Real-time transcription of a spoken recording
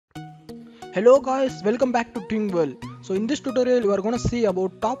Hello guys, welcome back to Twing world. So in this tutorial we are going to see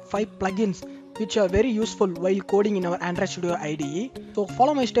about top 5 plugins which are very useful while coding in our Android Studio IDE. So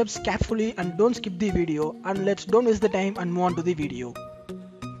follow my steps carefully and don't skip the video, and let's don't waste the time and move on to the video.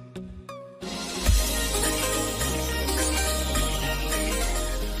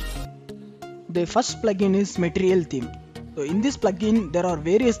 The first plugin is Material Theme. So in this plugin there are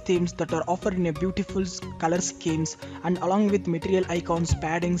various themes that are offered in a beautiful color schemes and along with material icons,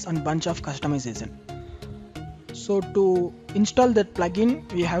 paddings and bunch of customization. So to install that plugin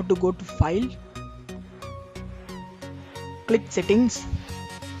we have to go to File, click Settings.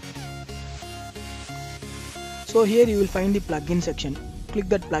 So here you will find the plugin section. Click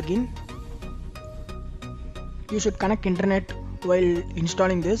that plugin. You should connect internet while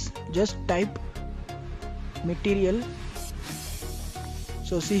installing this. Just type material.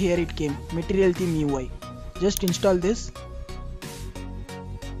 So see, here it came, Material Theme UI. Just install this.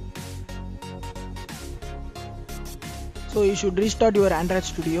 So you should restart your Android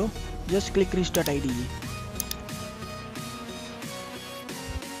Studio. Just click Restart IDE.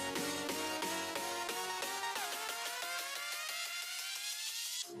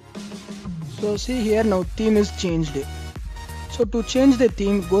 So see here, now theme is changed. So to change the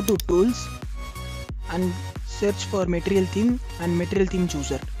theme, go to Tools and search for Material Theme and Material Theme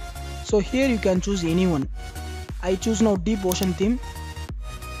Chooser. So here you can choose any one. I choose now Deep Ocean Theme.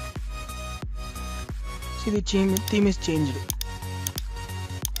 See, the theme is changed.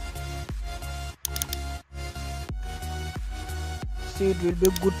 See, it will be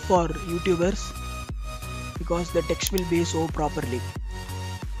good for YouTubers because the text will be so properly.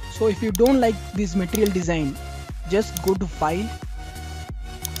 So if you don't like this material design, just go to File,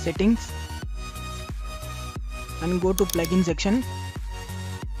 Settings and go to Plugin section,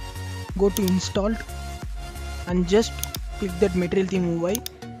 go to Installed and just click that Material Theme UI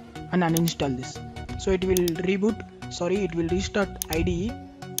and uninstall this. So it will it will restart IDE.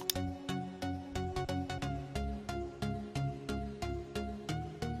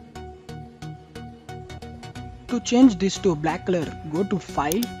 To change this to black color, go to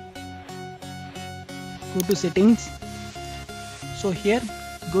File, go to Settings. So here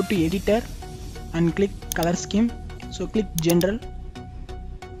go to Editor and click Color Scheme. So click General.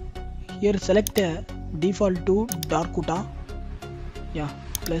 Here select default to dark Uta. Yeah,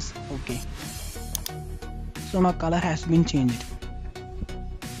 plus OK. So now color has been changed.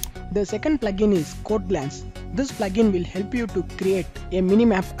 The second plugin is CodeGlance. This plugin will help you to create a mini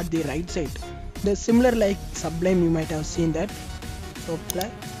map at the right side. The similar like Sublime, you might have seen that. So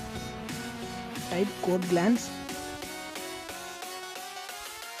type CodeGlance.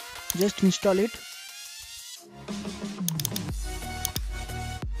 Just install it.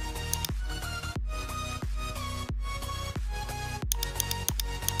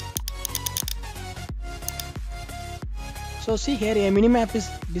 So see here, a minimap is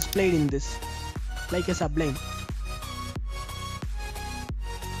displayed in this like a Sublime.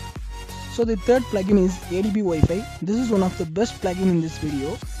 So the third plugin is ADB Wi-Fi. This is one of the best plugin in this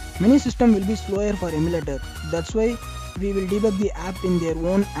video. Many systems will be slower for emulator. That's why we will debug the app in their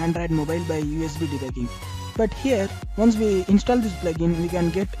own Android mobile by USB debugging. But here, once we install this plugin, we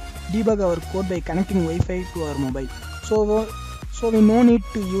can debug our code by connecting Wi-Fi to our mobile. So we no need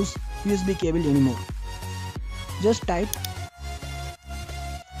to use USB cable anymore. Just type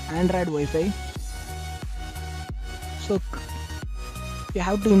Android Wi-Fi. So you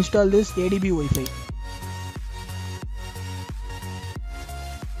have to install this ADB Wi-Fi.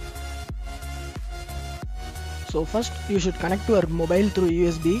 So first you should connect to your mobile through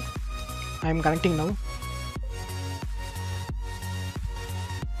USB. I am connecting now.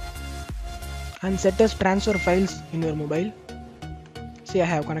 And set as transfer files in your mobile. See, I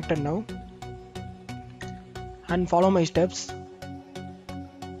have connected now. And follow my steps.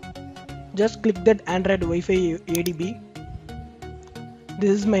 Just click that Android Wi-Fi ADB. This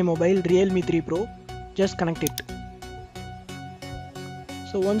is my mobile Realme 3 Pro. Just connect it.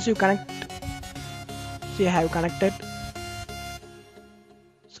 So once you connect, see, I have connected.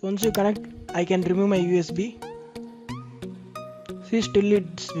 So once you connect, I can remove my USB. See, still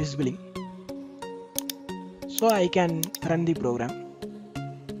it's visible. So I can run the program.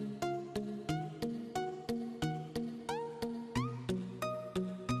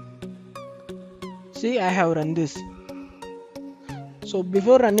 See, I have run this. So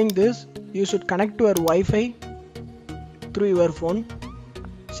before running this, you should connect to your Wi-Fi through your phone.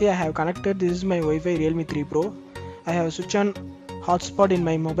 See, I have connected. This is my Wi-Fi Realme 3 Pro. I have switched on hotspot in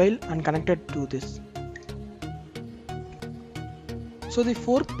my mobile and connected to this. So the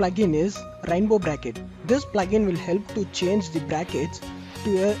fourth plugin is Rainbow Bracket. This plugin will help to change the brackets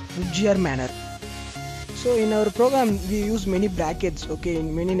to a ridgier manner. So in our program we use many brackets, okay,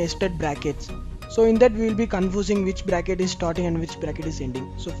 many nested brackets. So in that we will be confusing which bracket is starting and which bracket is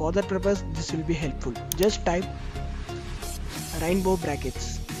ending. So for that purpose this will be helpful. Just type rainbow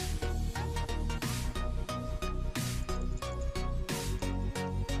brackets.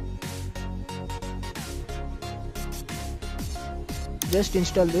 Just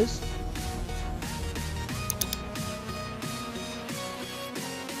install this.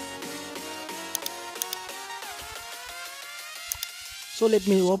 So let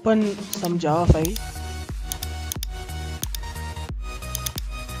me open some Java file.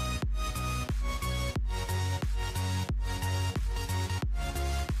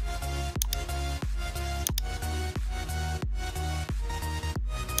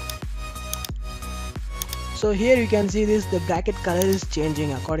 So here you can see this, the bracket color is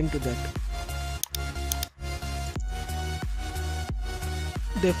changing according to that.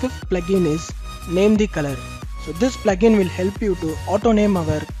 The fifth plugin is name the color. So this plugin will help you to auto name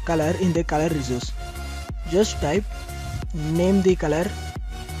our color in the color resource. Just type name the color.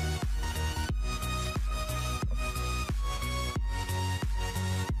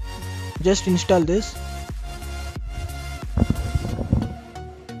 Just install this.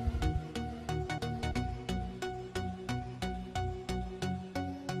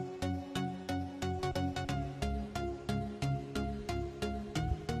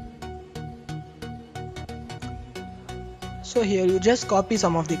 So here you just copy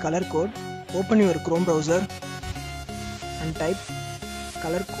some of the color code, open your Chrome browser and type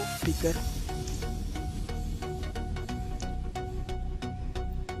color code picker.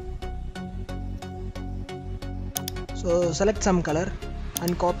 So select some color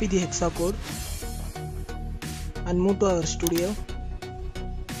and copy the hexa code and move to our studio.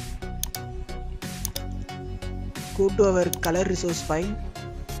 Go to our color resource file.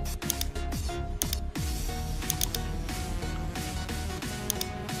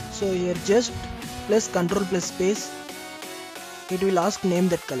 So here just press Ctrl plus space. It will ask name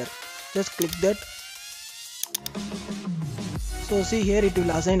that color. Just click that. So see here it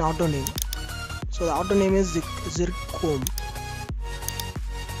will assign auto name. So the auto name is zircon.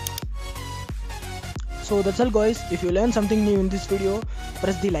 So that's all guys. If you learned something new in this video,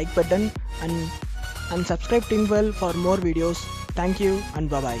 press the like button and subscribe to Twing for more videos. Thank you and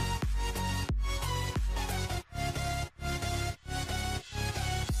bye bye.